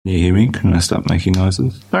Can you hear me? Can I stop making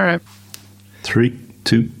noises? All right. 3,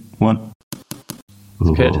 2, 1.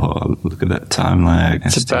 Good. Oh, look at that time lag.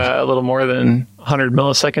 It's about a little more than 100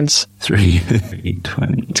 milliseconds.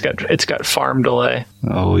 3:20. It's got farm delay.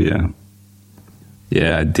 Oh yeah.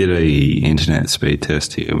 Yeah, I did a internet speed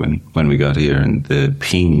test here when we got here, and the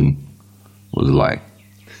ping was like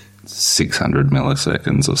 600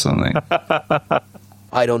 milliseconds or something.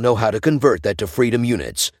 I don't know how to convert that to freedom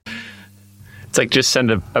units. It's like just send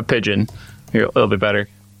a pigeon. It'll be better.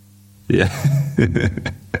 Yeah.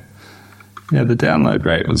 Yeah, the download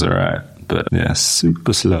rate was alright, but yeah,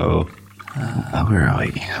 super slow. Where are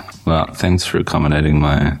we? Well, thanks for accommodating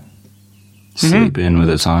my sleep in with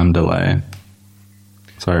a time delay.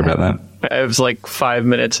 Sorry about that. It was like 5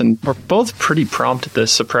 minutes, and we're both pretty prompt at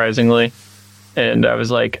this, surprisingly. And I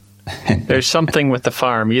was like, there's something with the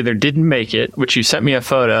farm. You either didn't make it, which you sent me a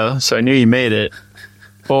photo, so I knew you made it,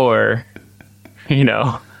 or,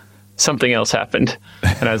 something else happened.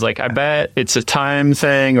 And I was like, I bet it's a time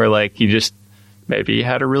thing, or like you just maybe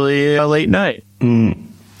had a really late night.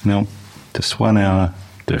 No, just 1 hour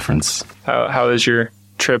difference. How is your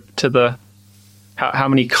trip to the... How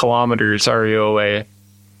many kilometers are you away,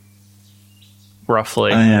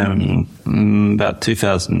 roughly? I am about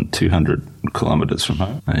 2,200 kilometers from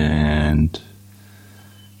home, and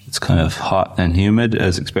it's kind of hot and humid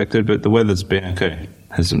as expected, but the weather's been okay.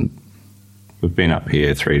 We've been up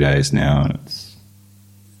here 3 days now, and it's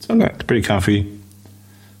okay. It's pretty comfy.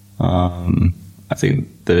 I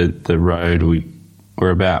think the road, we're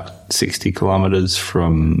about 60 kilometers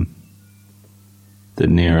from the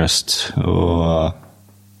nearest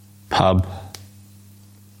pub.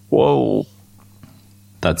 Whoa.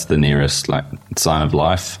 That's the nearest sign of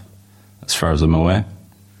life, as far as I'm aware.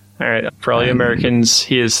 All right. For all you Americans,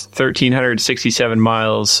 he is 1,367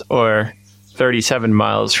 miles or 37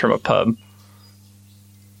 miles from a pub.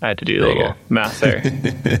 I had to do the little math there.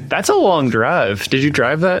 That's a long drive. Did you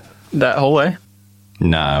drive that whole way?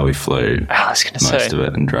 No, we flew most of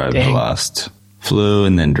it and drove the last. Flew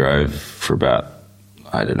and then drove for about,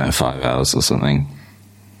 5 hours or something.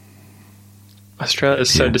 Australia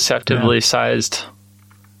is so deceptively sized.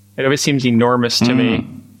 It always seems enormous to me.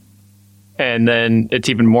 And then it's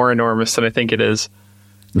even more enormous than I think it is.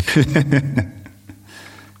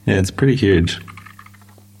 Yeah, it's pretty huge.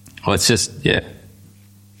 Well, it's just,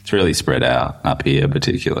 it's really spread out up here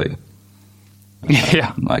particularly.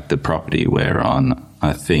 Yeah. Like the property we're on,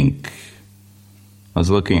 I think... I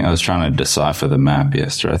was trying to decipher the map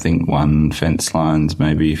yesterday. I think one fence line's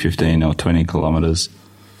maybe 15 or 20 kilometres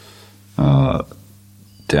down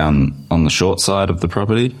on the short side of the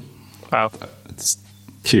property. Wow. It's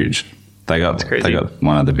huge. They got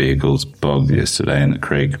one of the vehicles bogged yesterday in the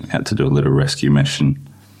creek. We had to do a little rescue mission.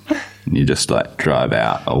 And you just drive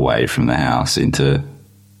out away from the house into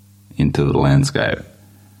the landscape.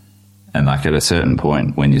 And at a certain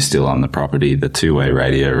point, when you're still on the property, the two-way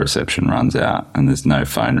radio reception runs out, and there's no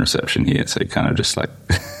phone reception here. So you kind of just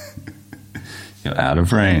you're out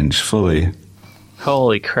of range fully.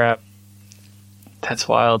 Holy crap! That's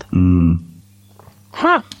wild.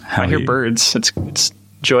 Huh? I hear birds. It's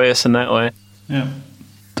joyous in that way. Yeah.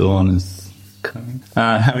 Dawn is coming.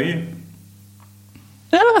 How are you?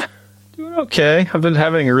 Yeah, doing okay. I've been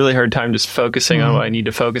having a really hard time just focusing on what I need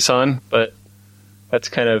to focus on, but. That's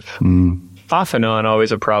kind of off and on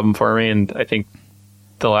always a problem for me, and I think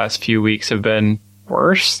the last few weeks have been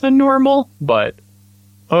worse than normal, but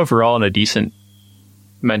overall in a decent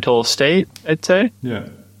mental state, I'd say. Yeah.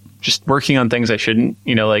 Just working on things I shouldn't,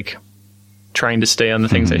 trying to stay on the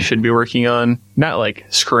things I should be working on. Not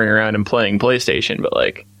screwing around and playing PlayStation, but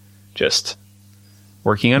just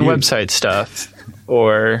working on website stuff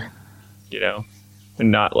or,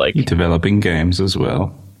 not developing games as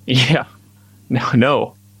well. Yeah.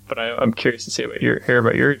 No, but I'm curious to hear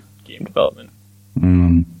about your game development.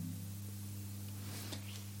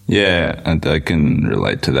 Yeah, and I can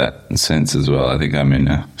relate to that sense as well. I think I'm in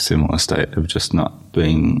a similar state of just not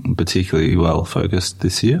being particularly well focused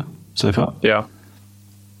this year so far. Yeah.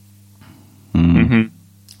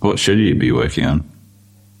 What should you be working on?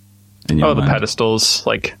 The pedestals.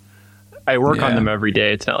 I work on them every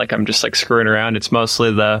day. It's not like I'm just screwing around. It's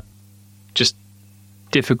mostly the just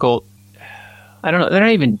difficult. I don't know. They're not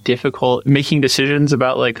even difficult making decisions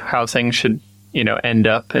about how things should, end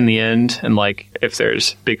up in the end. And if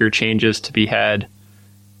there's bigger changes to be had,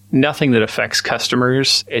 nothing that affects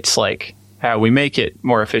customers. It's how we make it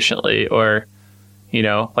more efficiently or,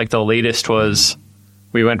 the latest was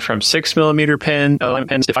we went from 6mm pin alignment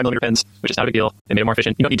pins to 5mm pins, which is not a big deal. They made it more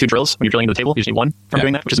efficient. You don't need 2 drills when you're drilling into the table. You just need 1 from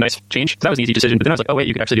doing that, which is a nice change. So that was an easy decision. But then I was like, oh wait,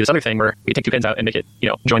 you could actually do this other thing where you take 2 pins out and make it,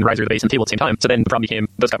 join the riser, the base, and the table at the same time. So then the problem became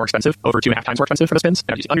those got more expensive, over 2.5 times more expensive for those pins. And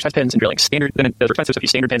I was using undersized pins and drilling standard. Then those were expensive. So if you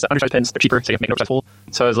standard pins, undersized pins, they're cheaper. So you have to make an oversized hole.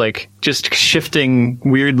 So I was like, just shifting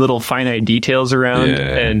weird little finite details around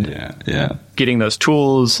and getting those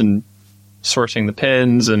tools and sourcing the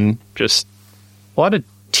pins and just a lot of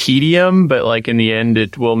tedium, but like in the end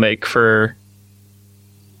it will make for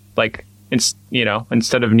like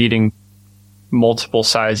instead of needing multiple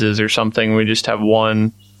sizes or something, we just have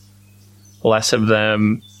one less of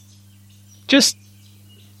them, just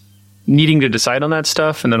needing to decide on that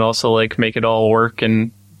stuff and then also like make it all work.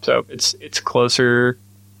 And so it's closer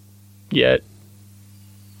yet,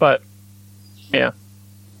 but yeah,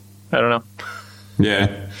 I don't know.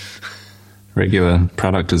 Yeah, regular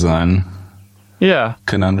product design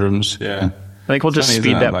conundrums. I think we'll just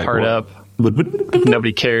speed that part up.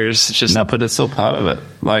 Nobody cares. It's just no, but it's still part of it.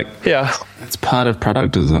 Like, it's part of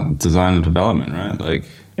product design and development, right? Like,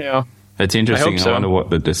 it's interesting. I wonder what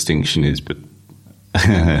the distinction is, but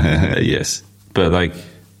yes, but like,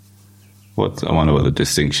 I wonder what the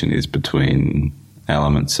distinction is between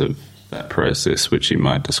elements of that process, which you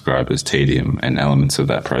might describe as tedium, and elements of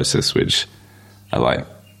that process which are like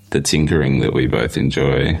the tinkering that we both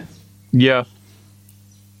enjoy. Yeah.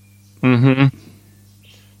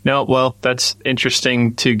 No, well, that's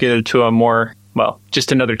interesting to get into a more,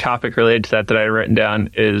 just another topic related to that I had written down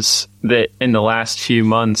is that in the last few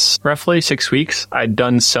months, roughly 6 weeks, I'd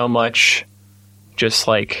done so much just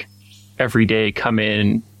like every day come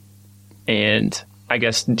in and I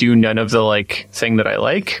guess do none of the like thing that I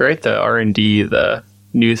like, right? The R&D, the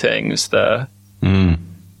new things, the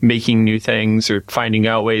making new things or finding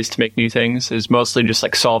out ways to make new things is mostly just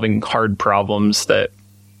like solving hard problems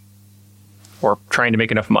or trying to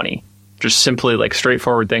make enough money. Just simply like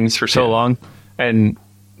straightforward things for so long. And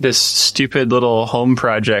this stupid little home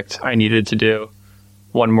project I needed to do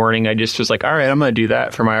one morning, I just was like, all right, I'm going to do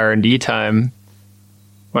that for my R&D time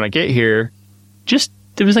when I get here.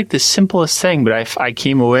 It was like the simplest thing, but I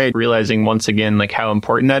came away realizing once again, like how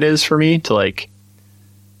important that is for me to like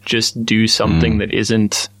just do something that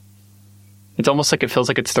isn't, it's almost like it feels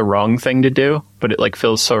like it's the wrong thing to do, but it like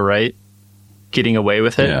feels so right getting away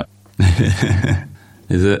with it. Yeah.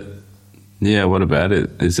 Is it? Yeah. What about it?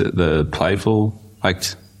 Is it the playful, like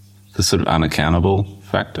the sort of unaccountable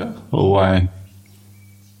factor, or why?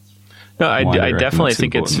 No, I definitely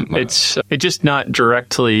think it's just not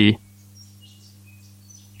directly.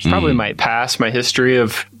 It's probably my past, my history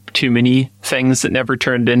of too many things that never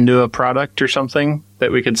turned into a product or something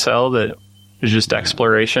that we could sell that is just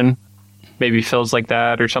exploration. Maybe feels like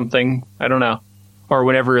that or something. I don't know. Or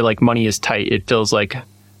whenever like money is tight, it feels like,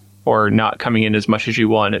 or not coming in as much as you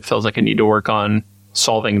want, it feels like I need to work on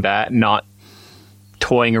solving that, not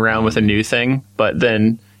toying around with a new thing. But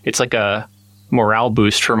then it's like a morale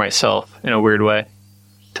boost for myself in a weird way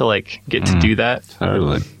to like get to do that.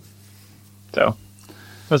 Totally. So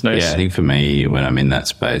that was nice. Yeah, I think for me, when I'm in that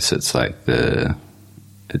space, it's like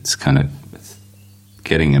it's kind of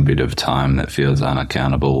getting a bit of time that feels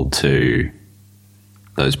unaccountable to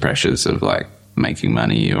those pressures of like making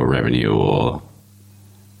money or revenue, or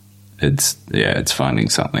it's finding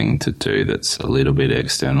something to do that's a little bit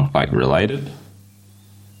external, like related,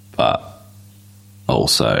 but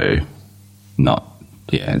also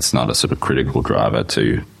it's not a sort of critical driver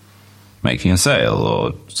to making a sale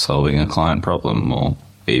or solving a client problem or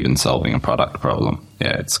even solving a product problem.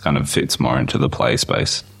 Yeah, it's kind of fits more into the play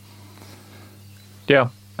space. Yeah.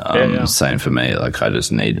 Same for me. Like I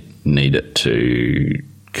just need it to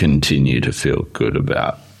continue to feel good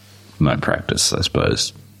about my practice, I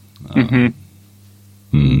suppose. I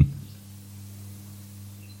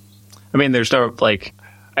mean, there's no like,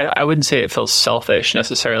 I wouldn't say it feels selfish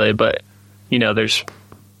necessarily, but there's,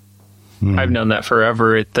 I've known that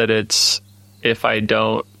forever, that it's, if I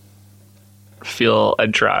don't feel a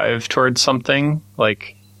drive towards something,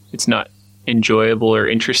 like it's not enjoyable or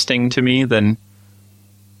interesting to me, then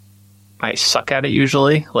I suck at it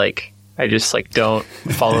usually. Like I just like don't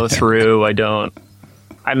follow through. I don't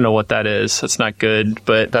know what that is. That's not good,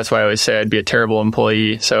 but that's why I always say I'd be a terrible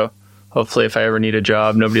employee. So hopefully if I ever need a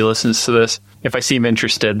job, nobody listens to this. If I seem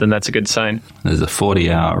interested, then that's a good sign. There's a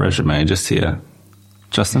 40-hour resume just here.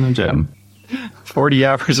 Justin and Jem. 40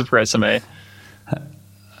 hours of resume.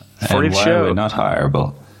 40th and why show. We're not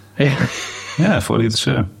hireable. Yeah. Yeah, 40th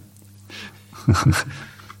show.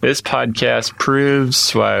 This podcast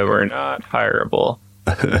proves why we're not hireable.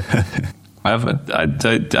 I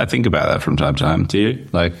think about that from time to time. Do you?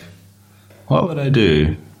 Like, what would I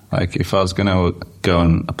do Like, if I was going to go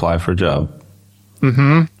and apply for a job,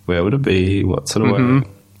 where would it be? What sort of work?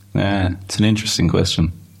 Yeah, it's an interesting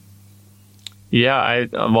question. Yeah,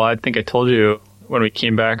 I think I told you when we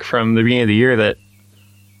came back from the beginning of the year that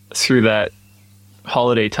through that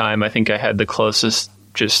holiday time, I think I had the closest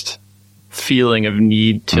just feeling of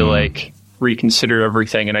need to like reconsider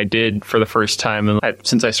everything. And I did for the first time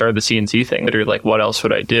since I started the CNC thing. I like, what else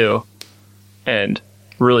would I do? And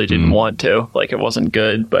really didn't want to. Like, it wasn't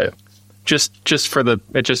good, but just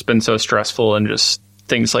it's just been so stressful and just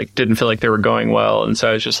things like didn't feel like they were going well. And so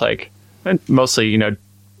I was just like, and mostly, you know,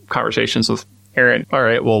 conversations with Aaron. All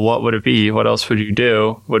right, well, what would it be? What else would you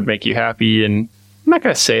do? Would make you happy? And I'm not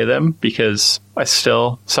going to say them because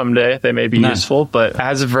someday they may be useful. But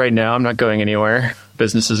as of right now, I'm not going anywhere.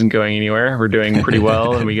 Business isn't going anywhere. We're doing pretty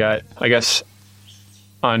well. And we got, I guess,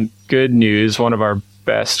 on good news, one of our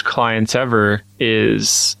best clients ever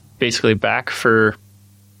is basically back for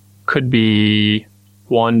could be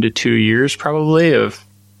 1 to 2 years probably of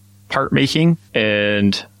part making.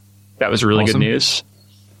 And that was really good news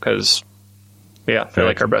because, yeah, they're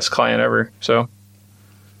like our best client ever. So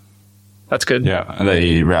that's good. Yeah. Are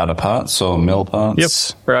they router parts or mill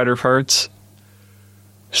parts? Yep. Router parts.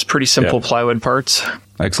 Just pretty simple plywood parts.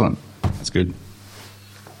 Excellent. That's good.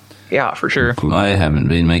 Yeah, for sure. I haven't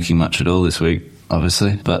been making much at all this week,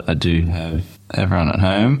 obviously, but I do have everyone at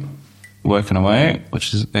home working away,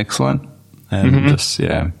 which is excellent. And just,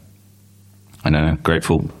 I don't know,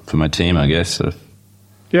 grateful for my team, I guess, of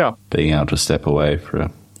being able to step away for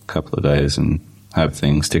a couple of days and have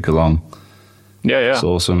things tick along. Yeah. It's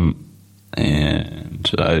awesome. And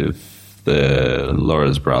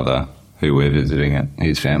Laura's brother, who we're visiting at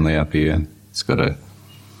his family up here, he's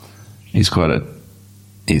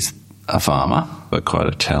a farmer, but quite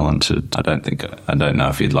a talented. I don't know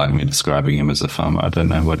if you'd like me describing him as a farmer. I don't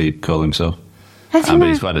know what he'd call himself. But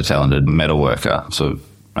he's quite a talented metal worker, sort of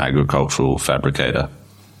agricultural fabricator.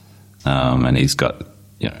 And he's got,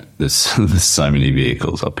 there's so many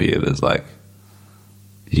vehicles up here. There's like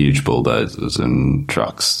huge bulldozers and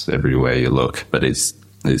trucks everywhere you look. But he's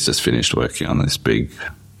just finished working on this big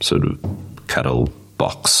sort of cattle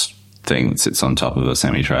box thing that sits on top of a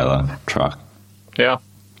semi-trailer truck. Yeah.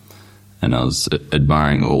 And I was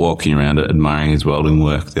walking around it, admiring his welding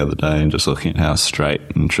work the other day and just looking at how straight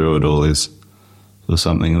and true it all is for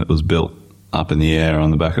something that was built up in the air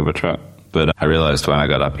on the back of a truck. But I realised when I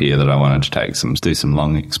got up here that I wanted to do some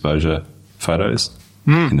long exposure photos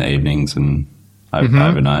in the evenings and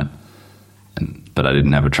overnight. But I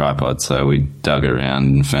didn't have a tripod, so we dug around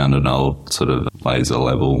and found an old sort of laser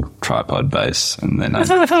level tripod base, and then I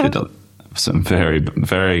did some very,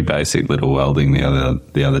 very basic little welding the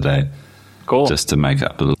other day. Cool. Just to make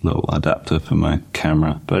up a little adapter for my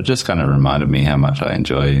camera. But it just kind of reminded me how much I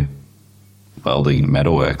enjoy welding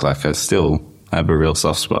metalwork. Like, I still have a real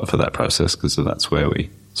soft spot for that process because that's where we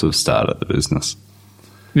sort of started the business.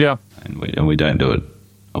 Yeah. And we don't do it.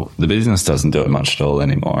 The business doesn't do it much at all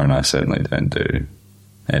anymore, and I certainly don't do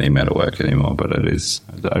any metalwork anymore, but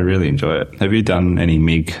I really enjoy it. Have you done any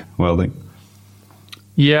MIG welding?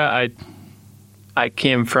 Yeah, I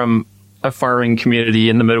came from a farming community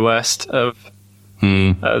in the Midwest of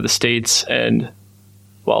the States, and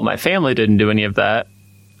while my family didn't do any of that,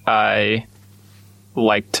 I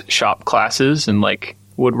liked shop classes and like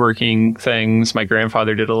woodworking things. My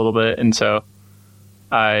grandfather did a little bit, and so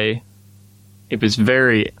it was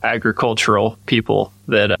very agricultural people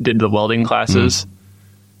that did the welding classes,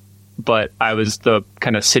 but I was the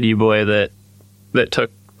kind of city boy that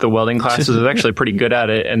took the welding classes. I was actually pretty good at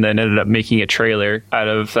it, and then ended up making a trailer out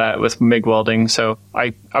of that with MIG welding. So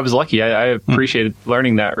I was lucky. I appreciated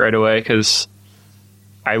learning that right away because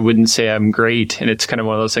I wouldn't say I'm great, and it's kind of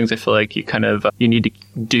one of those things I feel like you kind of you need to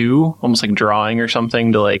do almost like drawing or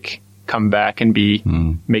something to like come back and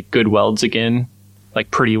make good welds again,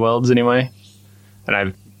 like pretty welds anyway.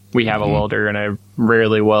 And we have a welder, and I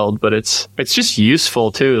rarely weld, but it's just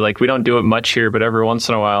useful too. Like, we don't do it much here, but every once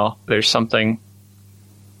in a while there's something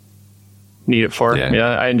need it for.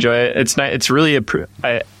 Yeah, I enjoy it. It's not. It's really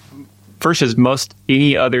versus most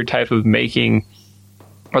any other type of making.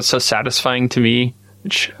 What's so satisfying to me,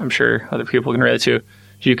 which I'm sure other people can relate to,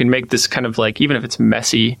 you can make this kind of like, even if it's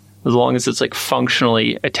messy, as long as it's like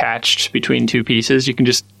functionally attached between two pieces, you can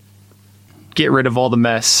just get rid of all the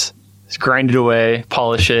mess. Just grind it away,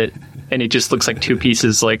 polish it, and it just looks like two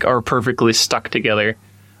pieces like are perfectly stuck together.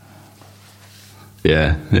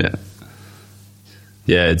 Yeah.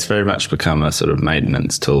 It's very much become a sort of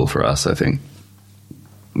maintenance tool for us, I think,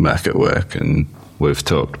 back at work, and we've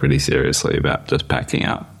talked pretty seriously about just packing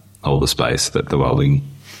up all the space that the welding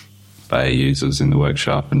Bay uses in the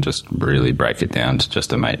workshop and just really break it down to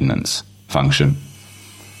just a maintenance function.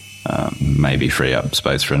 Maybe free up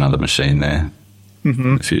space for another machine there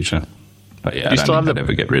in the future. But yeah, I don't think I'd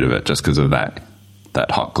ever get rid of it just because of that.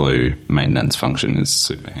 That hot glue maintenance function is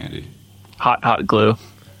super handy. Hot glue.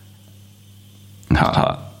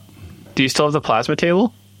 Hot. Do you still have the plasma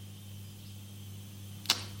table?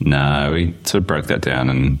 No, we sort of broke that down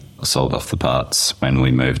and sold off the parts when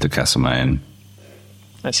we moved to Castlemaine.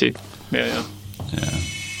 I see. Yeah.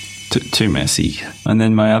 Too messy. And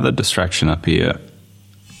then my other distraction up here,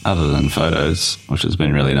 other than photos, which has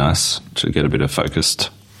been really nice to get a bit of focused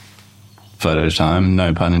photo time,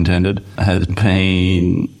 no pun intended, has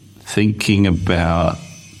been thinking about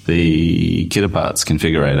the Kitaparts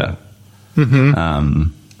configurator.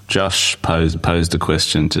 Josh posed a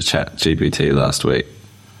question to ChatGPT last week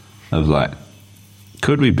of like,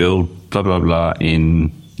 could we build blah, blah, blah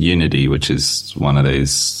in Unity, which is one of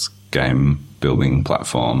these game building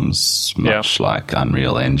platforms, much like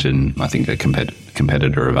Unreal Engine, I think a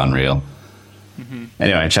competitor of Unreal.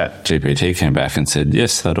 Anyway, ChatGPT came back and said,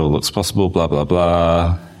 yes, that all looks possible, blah, blah,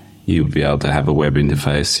 blah. You'll be able to have a web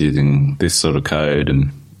interface using this sort of code.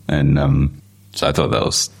 And so I thought that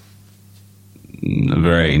was a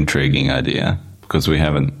very intriguing idea because we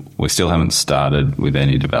still haven't started with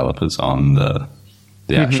any developers on the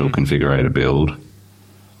actual configurator build.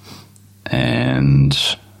 And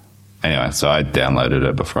anyway, so I downloaded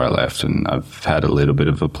it before I left, and I've had a little bit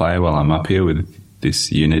of a play while I'm up here with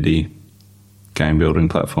this Unity game building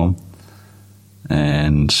platform.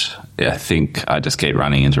 And I think I just keep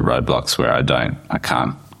running into roadblocks where I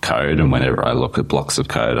can't code, and whenever I look at blocks of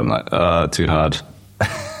code, I'm like, too hard.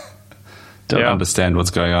 Don't understand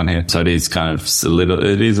what's going on here. So it is kind of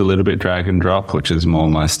it is a little bit drag and drop, which is more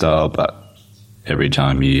my style, but every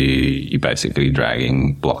time you're basically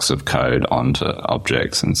dragging blocks of code onto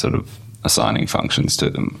objects and sort of assigning functions to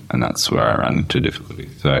them, and that's where I run into difficulty.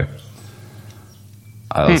 So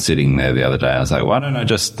I was sitting there the other day, I was like, why don't I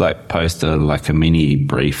just like post a mini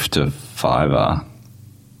brief to Fiverr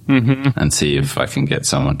and see if I can get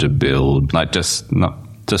someone to build, like just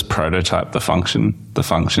prototype the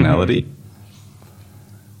functionality.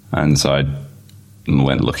 And so I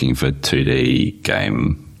went looking for 2D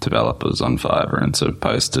game developers on Fiverr and sort of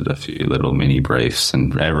posted a few little mini briefs,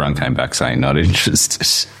 and everyone came back saying not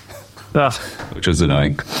interested, which was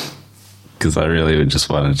annoying because I really just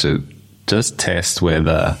wanted to just test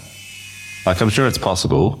whether, I'm sure it's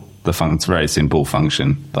possible. It's a very simple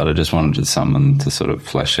function, but I just wanted someone to sort of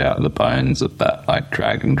flesh out the bones of that, like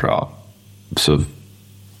drag and drop, sort of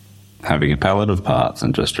having a palette of parts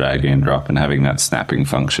and just dragging and drop and having that snapping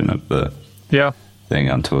function of the thing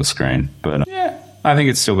onto a screen. But I think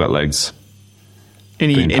it's still got legs.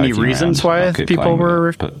 Any reasons why people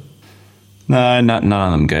were? No, none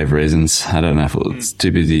of them gave reasons. I don't know if it was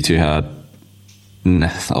too busy, too hard,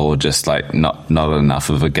 or just like not enough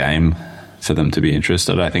of a game for them to be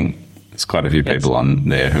interested. I think there's quite a few people on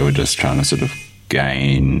there who are just trying to sort of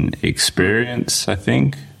gain experience, I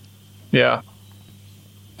think. Yeah.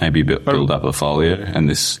 Maybe build up a folio, and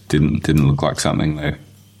this didn't look like something they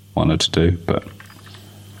wanted to do, but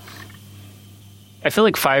I feel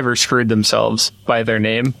like Fiverr screwed themselves by their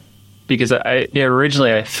name, because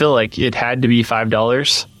originally I feel like it had to be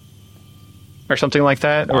 $5 or something like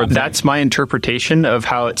that, or that's my interpretation of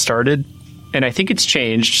how it started. And I think it's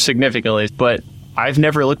changed significantly, but I've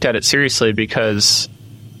never looked at it seriously because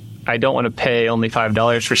I don't want to pay only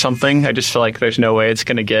 $5 for something. I just feel like there's no way it's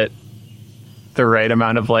going to get the right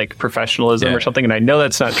amount of like professionalism or something. And I know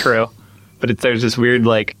that's not true, but there's this weird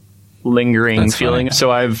like lingering feeling.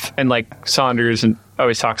 Funny. So and like Saunders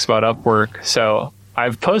always talks about Upwork. So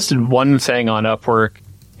I've posted one thing on Upwork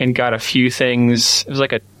and got a few things. It was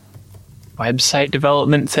like a website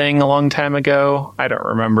development thing a long time ago. I don't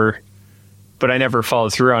remember, but I never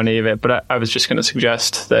followed through on any of it. But I was just going to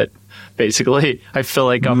suggest that basically I feel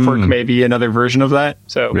like Upwork may be another version of that.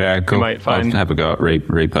 So cool. You might find. I'll have a go at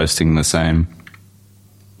reposting the same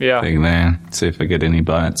thing there. See if I get any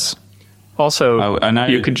bites. Also, I know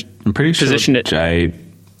you could I'm pretty sure position it. Jay.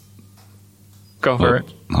 Go for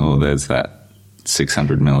it. Oh, there's that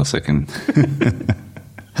 600 millisecond.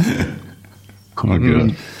 Oh my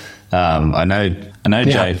god! I know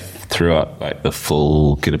Jay threw up like the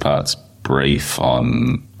full Kitaparts brief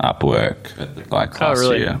on Upwork like last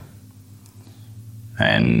year,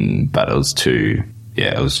 but it was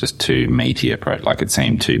it was just too meaty approach. Like it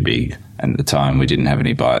seemed too big. And at the time, we didn't have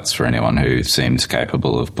any bites for anyone who seems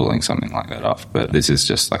capable of pulling something like that off. But this is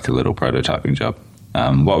just like a little prototyping job.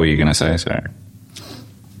 What were you going to say, sorry?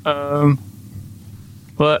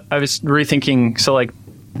 Well, I was rethinking. So, like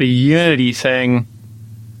the Unity thing,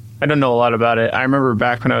 I don't know a lot about it. I remember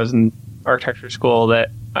back when I was in architecture school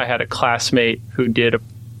that I had a classmate who did a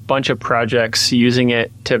bunch of projects using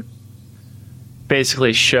it to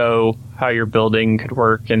basically show how your building could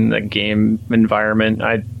work in the game environment.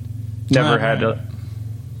 I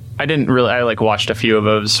watched a few of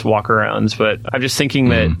those walk-arounds, but I'm just thinking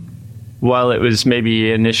that while it was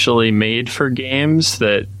maybe initially made for games,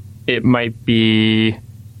 that it might be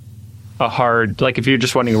a hard, like if you're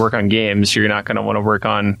just wanting to work on games, you're not going to want to work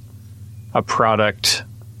on a product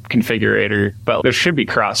configurator, but there should be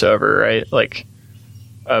crossover, right? Like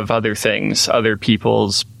of other things, other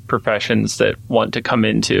people's professions that want to come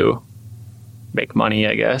into make money,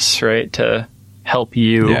 I guess, right? To help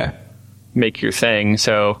you make your thing.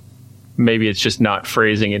 So maybe it's just not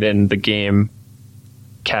phrasing it in the game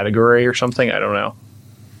category or something. I don't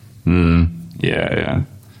know. Yeah.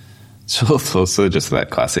 So it's also just that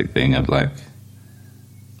classic thing of like,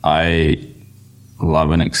 I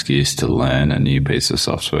love an excuse to learn a new piece of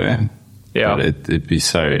software. Yeah. But it'd be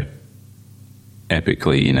so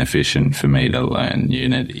epically inefficient for me to learn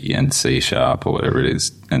Unity and C# or whatever it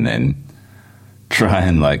is, and then try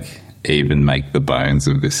and like even make the bones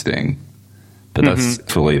of this thing. But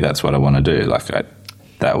that's what I want to do. Like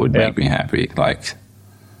that would make me happy. Like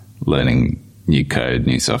learning new code,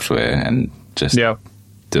 new software, and just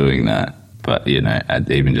doing that. But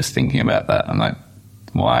even just thinking about that, I'm like,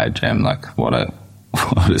 why, Jem? Like, what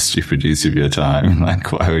a stupid use of your time.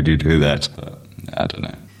 Like, why would you do that? But I don't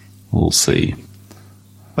know. We'll see.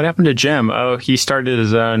 What happened to Jem? Oh, he started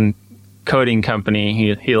his own coding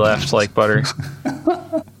company. He left like butter.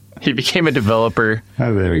 He became a developer.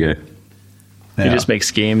 Oh, there we go. He just makes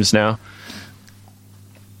games now.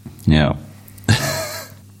 Yeah.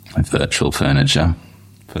 Virtual furniture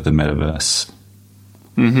for the metaverse.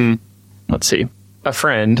 Let's see. A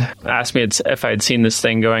friend asked me if I had seen this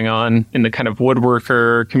thing going on in the kind of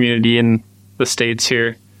woodworker community in the States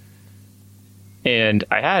here. And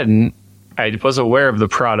I hadn't. I was aware of the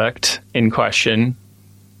product in question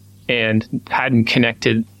and hadn't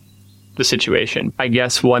connected the situation. I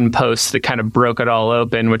guess one post that kind of broke it all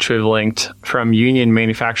open, which we've linked, from Union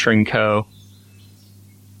Manufacturing Co.,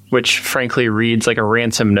 which frankly reads like a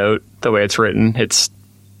ransom note the way it's written. It's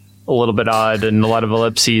a little bit odd and a lot of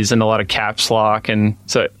ellipses and a lot of caps lock, and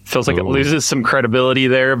so it feels like it loses some credibility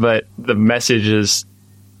there, but the message is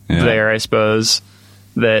there, I suppose,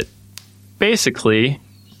 that basically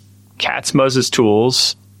Katz Moses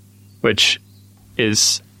Tools, which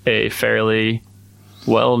is a fairly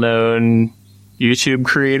well-known YouTube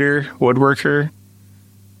creator, woodworker,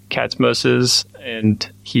 Katz Moses,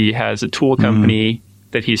 and he has a tool company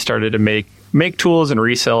that he started to make tools and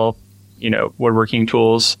resell, woodworking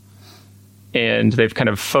tools. And they've kind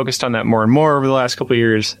of focused on that more and more over the last couple of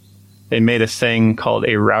years. They made a thing called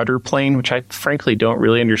a router plane, which I frankly don't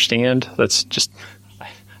really understand. That's just, I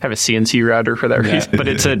have a CNC router for that reason, but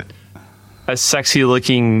it's a sexy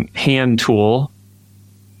looking hand tool.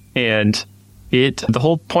 And the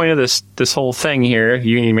whole point of this whole thing here,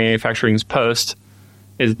 Union Manufacturing's post,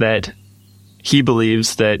 is that he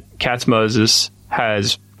believes that Katz Moses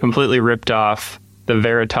has completely ripped off the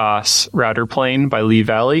Veritas router plane by Lee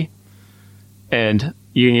Valley, and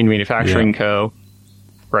Union Manufacturing Co.,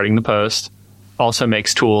 writing the post, also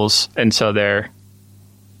makes tools, and so they're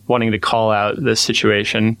wanting to call out this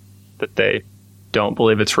situation that they don't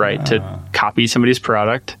believe it's right to copy somebody's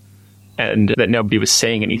product, and that nobody was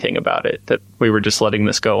saying anything about it, that we were just letting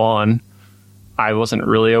this go on. I wasn't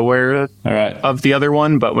really aware of the other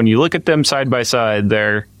one, but when you look at them side by side,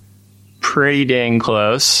 they're pretty dang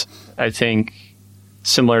close. I think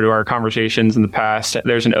similar to our conversations in the past,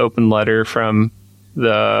 there's an open letter from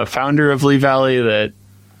the founder of Lee Valley that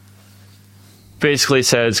basically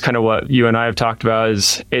says kind of what you and I have talked about,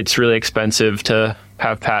 is it's really expensive to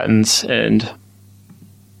have patents, and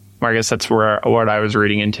I guess that's what I was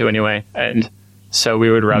reading into anyway. And so we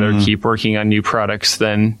would rather keep working on new products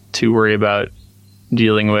than to worry about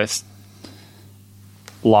dealing with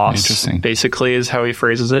loss, basically, is how he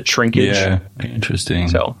phrases it. Shrinkage. Yeah, interesting.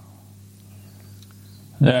 So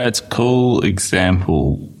yeah, it's a cool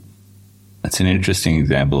example. It's an interesting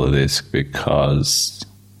example of this because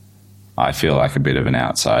I feel like a bit of an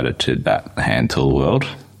outsider to that hand tool world.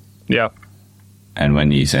 Yeah. And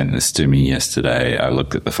when you sent this to me yesterday, I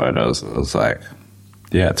looked at the photos. I was like,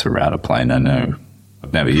 yeah, it's a router plane. I know.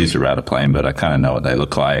 I've never used a router plane, but I kind of know what they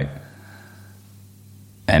look like.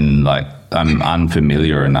 And like, I'm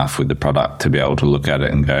unfamiliar enough with the product to be able to look at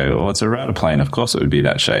it and go, oh, it's a router plane. Of course it would be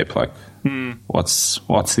that shape. Like, what's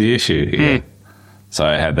the issue here? So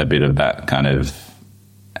I had a bit of that kind of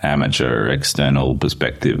amateur external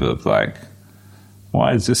perspective of like,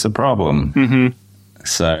 why is this a problem?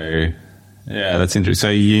 So, yeah, that's interesting.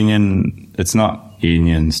 So union, it's not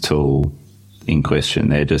Union's tool in question.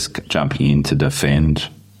 They're just jumping in to defend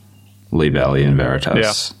Lee Valley and Veritas. Yeah.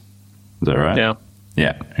 Is that right? Yeah.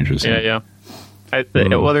 Yeah, interesting. Yeah.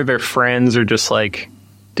 Whether they're friends or just like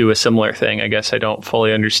do a similar thing, I guess I don't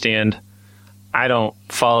fully understand. I don't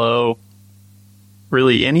follow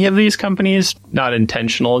really any of these companies, not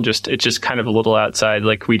intentional, it's just kind of a little outside.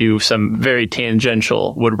 Like we do some very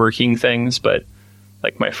tangential woodworking things, but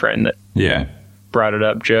like my friend that brought it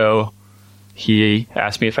up, Joe, he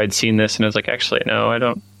asked me if I'd seen this and I was like, actually, no, I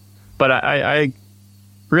don't. But I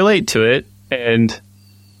relate to it, and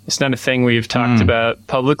it's not a thing we've talked about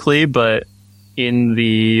publicly, but in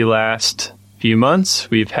the last few months,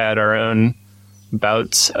 we've had our own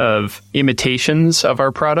bouts of imitations of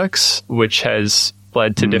our products, which has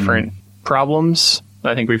led to different problems.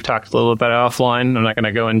 I think we've talked a little about it offline. I'm not going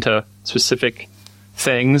to go into specific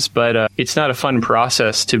things, but it's not a fun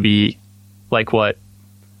process to be like what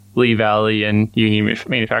Lee Valley and Union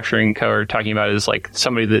Manufacturing Co. are talking about, is like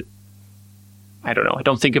somebody that, I don't know, I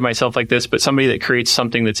don't think of myself like this, but somebody that creates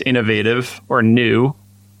something that's innovative or new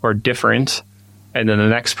or different, and then the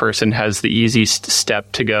next person has the easiest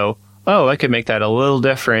step to go, oh, I could make that a little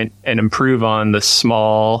different and improve on the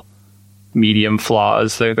small, medium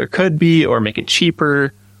flaws there could be, or make it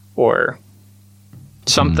cheaper or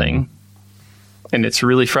something. And it's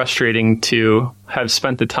really frustrating to have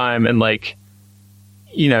spent the time and like,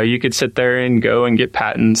 you know, you could sit there and go and get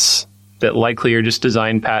patents that likely are just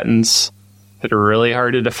design patents that are really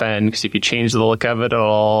hard to defend, because if you change the look of it at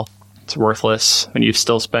all, it's worthless, and you've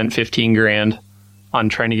still spent $15,000 on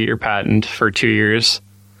trying to get your patent for 2 years.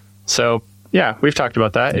 So yeah, we've talked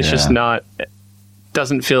about that. It's just not,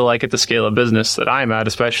 doesn't feel like at the scale of business that I'm at,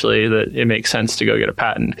 especially, that it makes sense to go get a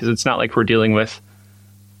patent, because it's not like we're dealing with,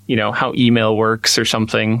 you know, how email works or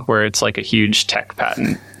something where it's like a huge tech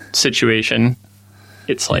patent situation.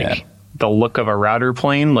 It's like the look of a router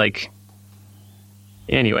plane. Like,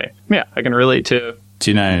 anyway, yeah, I can relate to.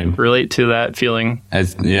 Do you know? Relate to that feeling.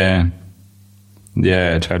 Yeah,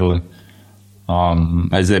 totally.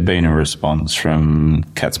 Has there been a response from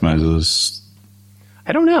Katz Moses?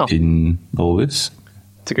 I don't know. In all this?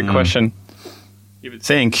 It's a good question. You would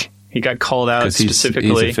think he got called out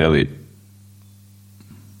specifically.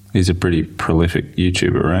 He's a pretty prolific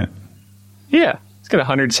YouTuber, right? Yeah. He's got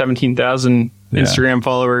 117,000 Instagram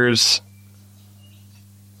followers.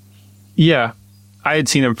 Yeah. I had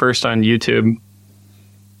seen him first on YouTube.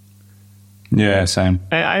 Yeah, same.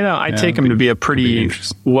 I know. I take him to be a pretty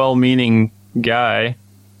well-meaning guy,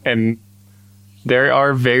 and there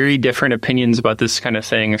are very different opinions about this kind of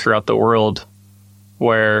thing throughout the world,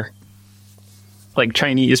 where like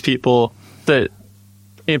Chinese people, that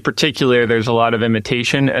in particular, there's a lot of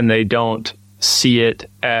imitation, and they don't see it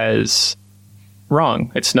as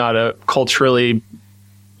wrong. It's not a culturally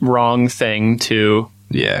wrong thing to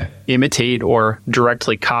imitate or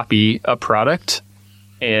directly copy a product.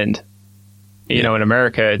 And you know, in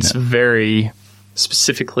America, it's very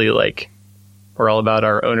specifically like, we're all about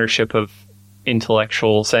our ownership of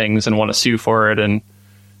intellectual things and want to sue for it. And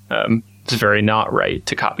it's very not right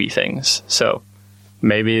to copy things. So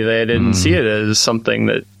maybe they didn't see it as something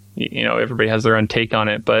that, you know, everybody has their own take on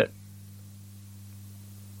it. But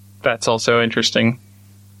that's also interesting.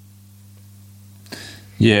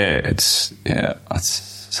 Yeah, it's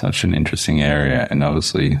such an interesting area. And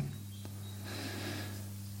obviously,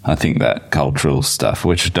 I think that cultural stuff,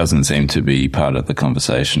 which doesn't seem to be part of the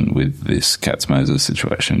conversation with this Katz Moses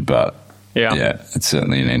situation, but it's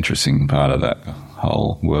certainly an interesting part of that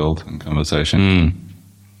whole world and conversation.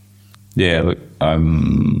 Yeah, look, I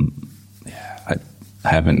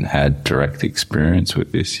haven't had direct experience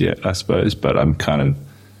with this yet, I suppose, but I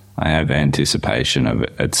have anticipation of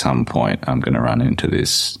it. At some point I'm going to run into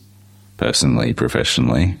this personally,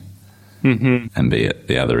 professionally, and be at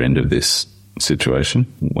the other end of this situation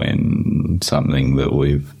when something that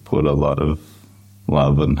we've put a lot of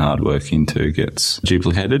love and hard work into gets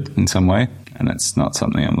duplicated in some way, and it's not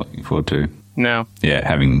something I'm looking forward to. No. Yeah,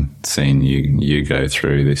 having seen you go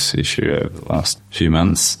through this issue over the last few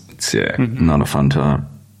months, it's not a fun time.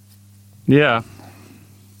 Yeah.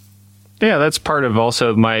 Yeah, that's part of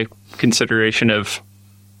also my consideration of,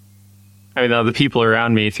 I mean, the people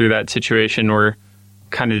around me through that situation were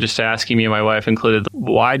kind of just asking me, and my wife included,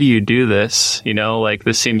 why do you do this? You know, like,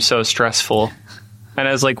 this seems so stressful. And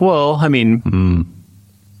I was like, well, I mean,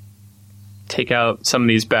 take out some of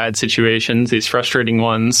these bad situations, these frustrating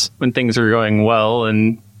ones, when things are going well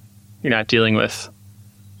and you're not dealing with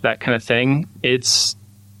that kind of thing. It's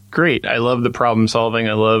great. I love the problem solving.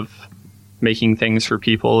 I love making things for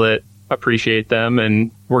people that appreciate them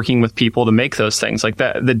and working with people to make those things like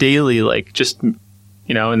that. The daily, like, just,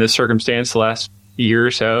 you know, in this circumstance, the last year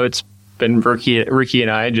or so, it's been Ricky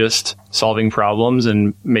and I just solving problems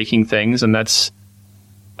and making things. And that's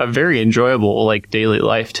a very enjoyable, like, daily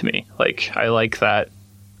life to me. Like, I like that.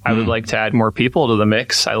 I would like to add more people to the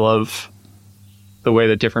mix. I love the way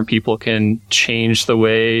that different people can change the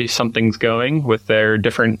way something's going with their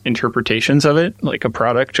different interpretations of it, like a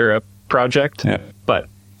product or a project. Yeah. But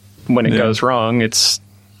when it goes wrong,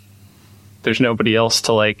 there's nobody else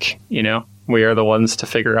to, like, you know, we are the ones to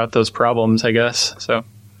figure out those problems, I guess. So.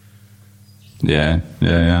 Yeah.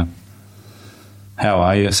 How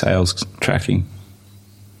are your sales tracking?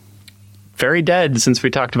 Very dead since we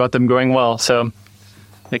talked about them going well. So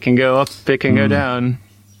it can go up, it can go down.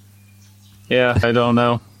 Yeah, I don't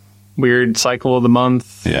know. Weird cycle of the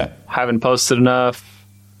month. Yeah. Haven't posted enough.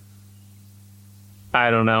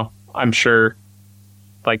 I don't know. I'm sure,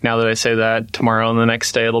 like, now that I say that, tomorrow and the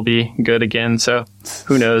next day it'll be good again. So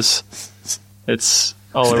who knows? It's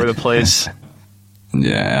all over the place.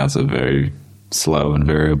 Yeah, ours are very slow and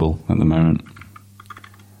variable at the moment.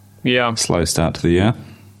 Yeah. Slow start to the year.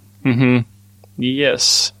 Mm-hmm.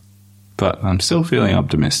 Yes. But I'm still feeling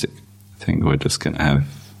optimistic. I think we're just going to have,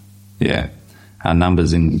 our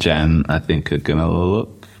numbers in Jan, I think, are going to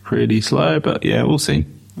look pretty slow. But, yeah, we'll see.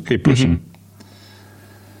 We'll keep pushing.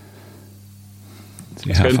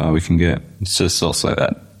 See how far we can get. It's just also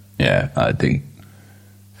that, I think,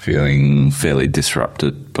 feeling fairly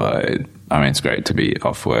disrupted by, I mean, it's great to be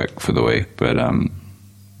off work for the week, but I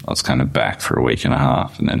was kind of back for a week and a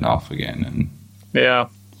half and then off again. And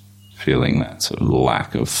feeling that sort of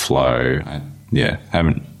lack of flow.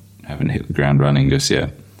 Haven't hit the ground running just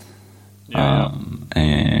yet.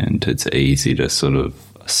 And it's easy to sort of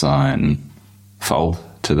assign fault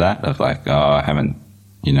to that of like, we haven't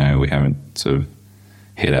sort of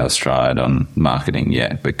hit our stride on marketing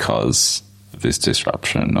yet because of this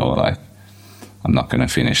disruption, or like, I'm not going to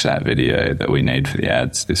finish that video that we need for the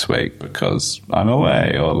ads this week because I'm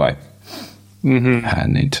away, or like, I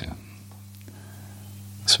need to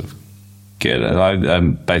sort of get it.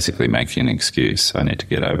 I'm basically making an excuse. I need to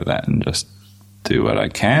get over that and just do what I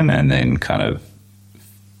can, and then kind of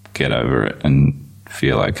get over it and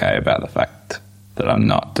feel okay about the fact that I'm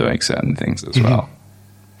not doing certain things as well.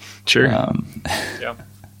 Sure.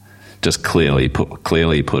 Just clearly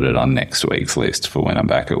put it on next week's list for when I'm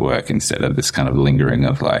back at work, instead of this kind of lingering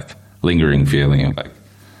feeling of like,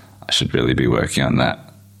 I should really be working on that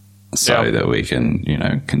so that we can,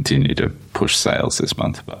 continue to push sales this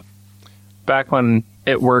month. But back when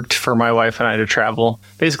it worked for my wife and I to travel,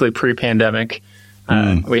 basically pre-pandemic,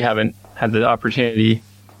 we haven't had the opportunity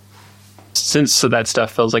since, so that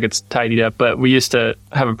stuff feels like it's tidied up. But we used to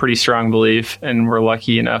have a pretty strong belief, and we're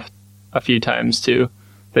lucky enough a few times too,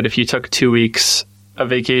 that if you took 2 weeks of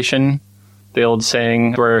vacation, the old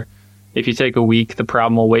saying where if you take a week, the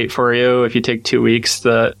problem will wait for you. If you take 2 weeks,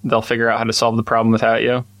 they'll figure out how to solve the problem without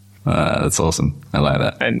you. That's awesome. I like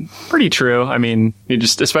that. And pretty true. I mean, you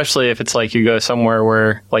just, especially if it's like you go somewhere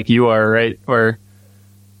where, like you are, right? Where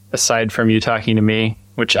aside from you talking to me,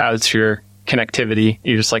 which adds your connectivity,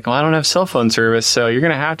 you're just like, well, I don't have cell phone service, so you're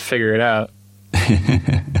going to have to figure it out.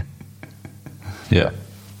 Yeah.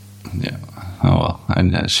 Oh, well,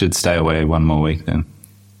 I should stay away one more week then.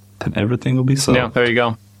 Then everything will be solved. Yeah, there you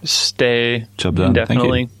go. Stay job done.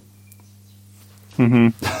 Indefinitely.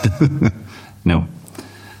 Thank you. No.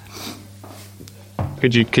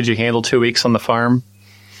 Could you handle 2 weeks on the farm?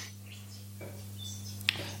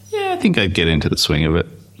 Yeah, I think I'd get into the swing of it.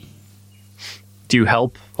 Do you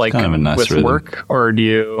help, like, kind of a nice with rhythm. Work, or do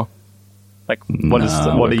you, like,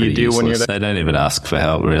 what do you do when you're there? They don't even ask for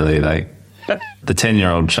help, really. The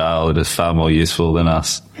 10-year-old child is far more useful than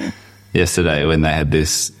us. Yesterday, when they had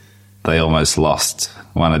this, they almost lost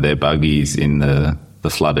one of their buggies in the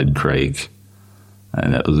flooded creek,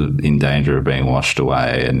 and it was in danger of being washed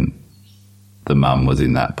away, and the mum was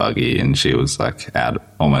in that buggy, and she was like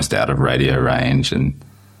almost out of radio range, and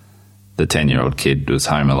the 10-year-old kid was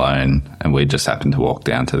home alone, and we just happened to walk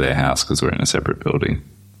down to their house because we're in a separate building,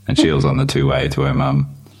 and she was on the two-way to her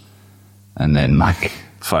mum. And then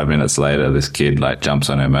 5 minutes later, this kid jumps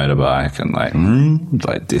on her motorbike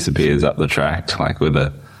and disappears up the track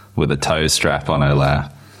with a tow strap on her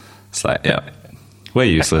lap. It's like, yeah, we're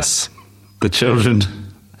useless. The children,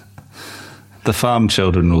 the farm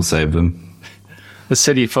children will save them. The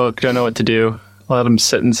city folk don't know what to do. Let them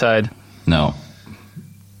sit inside. No.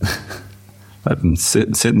 Let them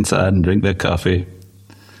sit inside and drink their coffee.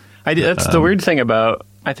 That's the weird thing about,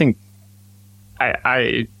 I think,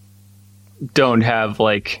 I don't have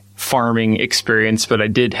farming experience, but I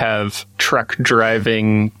did have truck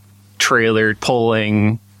driving trailer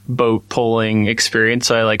pulling, boat pulling experience.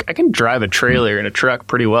 So I can drive a trailer and a truck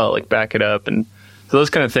pretty well, like back it up. And so those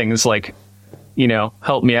kind of things, like, you know,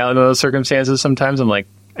 help me out in those circumstances. Sometimes I'm like,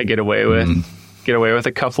 I get away with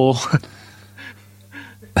a couple.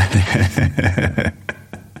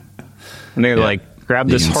 And they're like, grab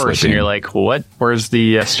this horse, and you're like, what? Where's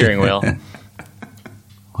the steering wheel?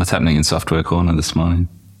 What's happening in Software Corner this morning?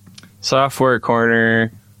 Software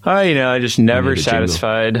Corner, you know, I just never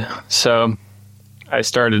satisfied. So I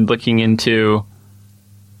started looking into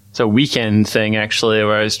it's a weekend thing, actually,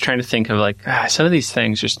 where I was trying to think of like, some of these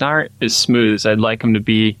things just not as smooth as I'd like them to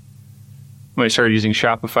be. When I started using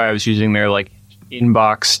Shopify, I was using their like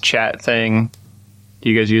inbox chat thing. Do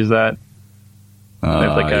you guys use that?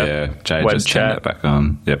 Jay just turned that back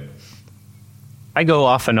on. Yep. I go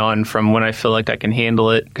off and on from when I feel like I can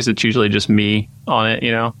handle it, because it's usually just me on it,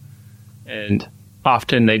 you know? And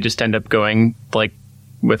often they just end up going like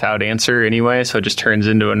without answer anyway, so it just turns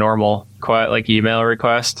into a normal like email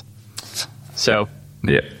request. So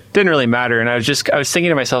didn't really matter. And I was thinking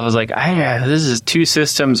to myself, I was like, this is 2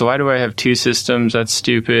 systems. Why do I have 2 systems? That's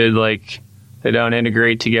stupid. Like, they don't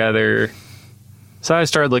integrate together. So I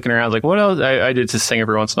started looking around, like, what else? I did this thing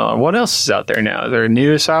every once in a while. What else is out there now? There are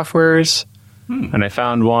new softwares. And I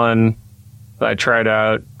found one that I tried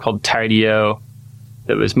out called Tidio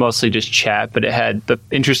that was mostly just chat, but it had, the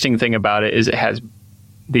interesting thing about it is it has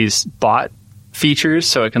these bot features,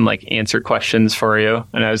 so it can like answer questions for you.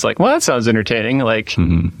 And I was like, well, that sounds entertaining. Like,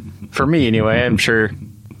 for me anyway. I'm sure,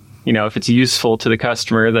 you know, if it's useful to the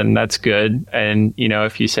customer, then that's good. And, you know,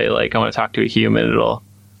 if you say like, I want to talk to a human, it'll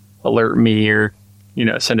alert me or, you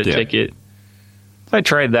know, send a ticket. I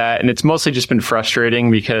tried that, and it's mostly just been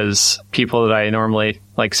frustrating because people that I normally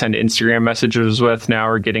like send Instagram messages with now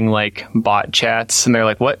are getting like bot chats, and they're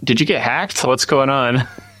like, what, did you get hacked? What's going on?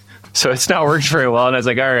 So it's not worked very well. And I was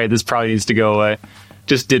like, all right, this probably needs to go away.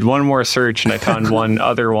 Just did one more search, and I found one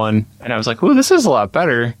other one, and I was like, oh, this is a lot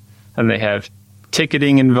better. And they have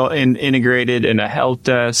ticketing integrated and a help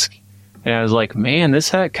desk. And I was like, man,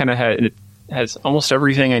 this has almost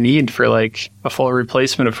everything I need for like a full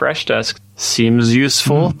replacement of Freshdesk. Seems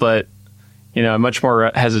useful, but, you know, I'm much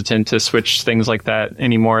more hesitant to switch things like that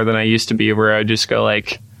anymore than I used to be, where I just go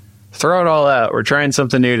like, throw it all out. We're trying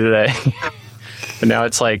something new today. But now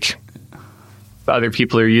it's like other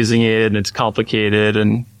people are using it and it's complicated.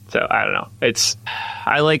 And so I don't know. It's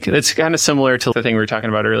kind of similar to the thing we were talking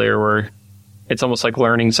about earlier, where it's almost like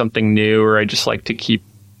learning something new, or I just like to keep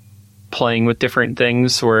playing with different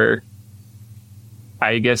things, where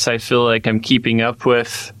I guess I feel like I'm keeping up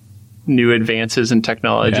with new advances in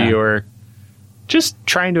technology, or just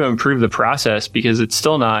trying to improve the process, because it's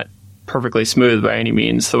still not perfectly smooth by any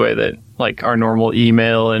means, the way that like our normal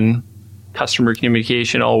email and customer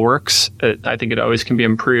communication all works. I think it always can be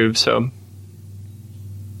improved. So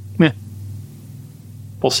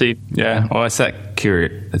we'll see. Yeah. Well, it's that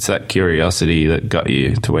curiosity that got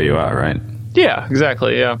you to where you are, right? Yeah,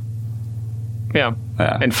 exactly. Yeah.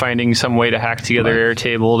 And finding some way to hack together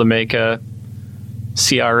Airtable to make a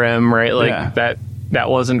CRM, right? Like that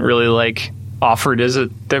wasn't really like offered as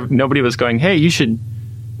nobody was going, hey, you should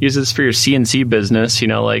use this for your CNC business, you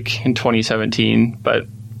know, like in 2017, but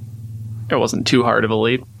it wasn't too hard of a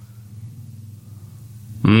leap.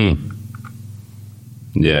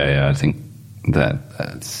 Yeah, I think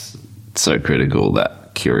that's so critical,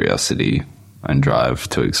 that curiosity and drive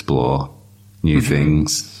to explore new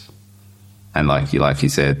things. And like you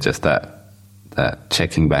said, just that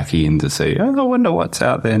checking back in to see, I wonder what's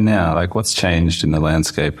out there now. Like, what's changed in the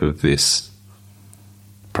landscape of this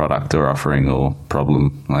product or offering or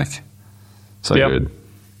problem? Like, so good.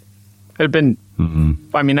 It had been,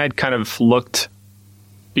 I mean, I'd kind of looked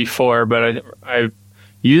before, but I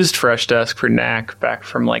used Freshdesk for Knack back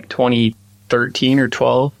from like 2013 or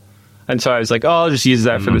 12. And so I was like, I'll just use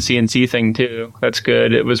that for the CNC thing too. That's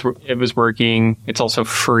good. It was working. It's also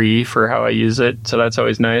free for how I use it, so that's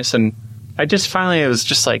always nice. And I just finally, it was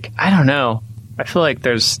just like, I don't know. I feel like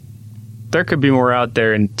there could be more out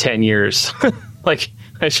there in 10 years. Like,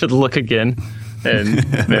 I should look again. And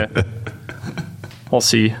we'll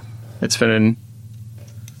see. It's been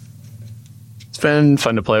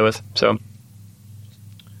fun to play with. So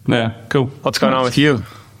yeah, cool. What's going on with you?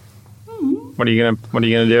 What are you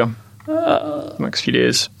gonna do? Next few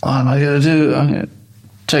days. What am I going to do? I'm going to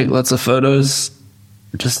take lots of photos.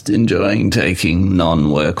 Just enjoying taking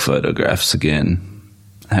non-work photographs again.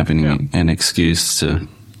 Having an excuse to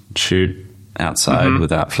shoot outside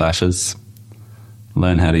without flashes.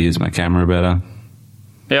 Learn how to use my camera better.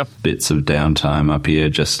 Yeah. Bits of downtime up here,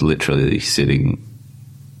 just literally sitting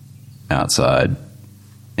outside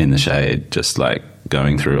in the shade, just like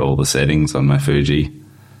going through all the settings on my Fuji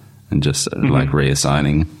and just like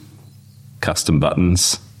reassigning custom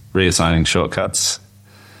buttons, reassigning shortcuts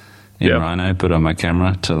in Rhino, put on my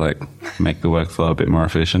camera to like make the workflow a bit more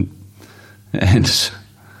efficient. And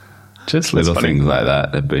just little things like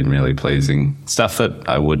that have been really pleasing. Stuff that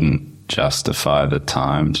I wouldn't justify the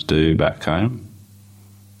time to do back home.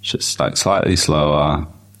 Just like slightly slower,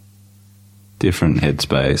 different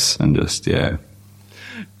headspace, and just,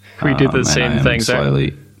 we did the same thing.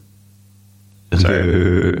 Slowly.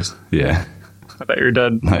 Sorry. Yeah. I thought you were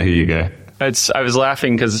done. No, here you go. I was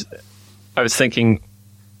laughing because I was thinking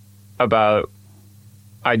about,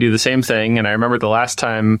 I do the same thing, and I remember the last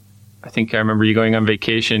time, I think I remember you going on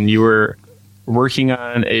vacation, you were working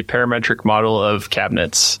on a parametric model of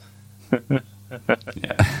cabinets.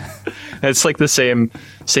 Yeah. It's like the same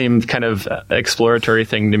kind of exploratory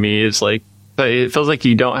thing to me. Is like, it feels like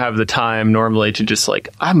you don't have the time normally to just like,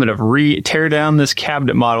 I'm going to tear down this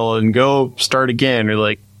cabinet model and go start again, or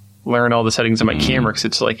like learn all the settings of my camera, because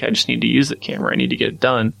it's like, I just need to use the camera. I need to get it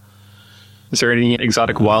done. Is there any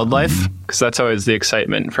exotic wildlife? Because that's always the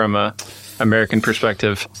excitement from a American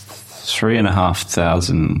perspective.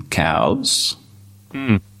 3,500 cows.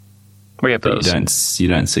 We have those. You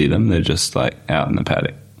don't see them. They're just like out in the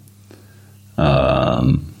paddock.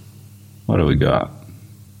 What do we got?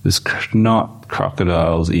 There's not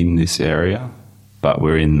crocodiles in this area, but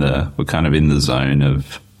we're kind of in the zone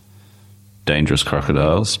of dangerous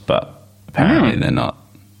crocodiles. But apparently they're not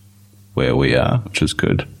where we are, which is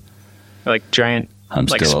good. Like giant,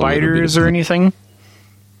 like spiders or anything?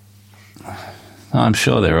 I'm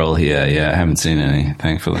sure they're all here. Yeah, I haven't seen any,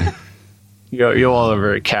 thankfully. You all are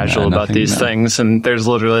very casual about these things, and there's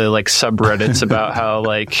literally like subreddits about how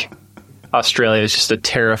like Australia is just a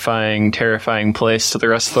terrifying, terrifying place to the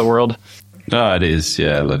rest of the world. Oh, it is.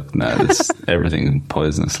 Yeah, look, no, everything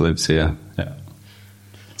poisonous lives here. Yeah.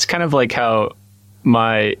 It's kind of like how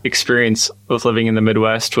my experience with living in the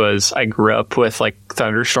Midwest was. I grew up with like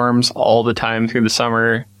thunderstorms all the time through the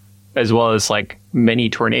summer, as well as like many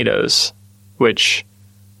tornadoes, which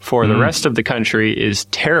for the rest of the country is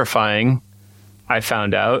terrifying, I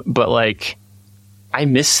found out. But like, I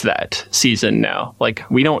miss that season now. Like,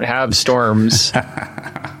 we don't have storms.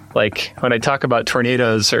 Like, when I talk about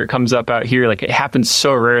tornadoes, or it comes up out here, like, it happens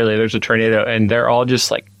so rarely. There's a tornado and they're all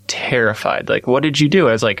just like terrified. Like, what did you do?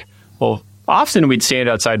 I was like, well, often we'd stand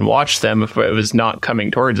outside and watch them if it was not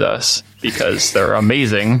coming towards us, because they're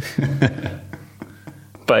amazing.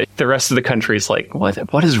 But the rest of the country is like,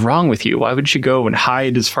 what is wrong with you? Why would you go and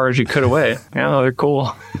hide as far as you could away? Yeah, they're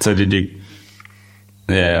cool. So did you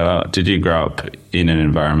grow up in an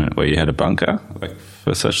environment where you had a bunker, like,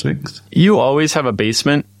 for such things? You always have a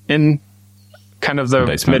basement in kind of the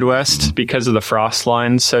Midwest because of the frost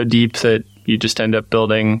lines so deep that you just end up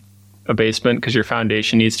building a basement because your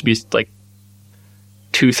foundation needs to be like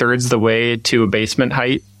 2/3 the way to a basement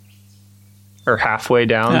height, or halfway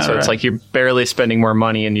down. It's like you're barely spending more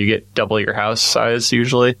money and you get double your house size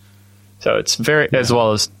usually. So it's as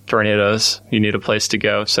well as tornadoes, you need a place to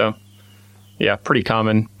go. So yeah, pretty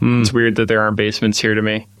common. It's weird that there aren't basements here to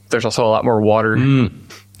me. There's also a lot more water.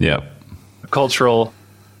 Yeah. Cultural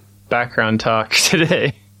background talk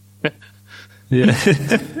today.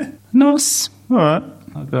 Yeah. Nice. All right.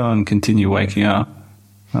 I'll go and continue waking up.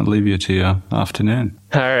 I'll leave you to your afternoon.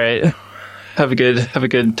 All right. Have a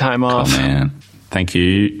good time off. Oh, man. Thank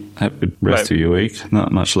you. Have a good rest of your week.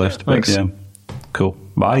 Not much left. Thanks. But yeah. Cool.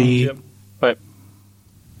 Bye. Yep.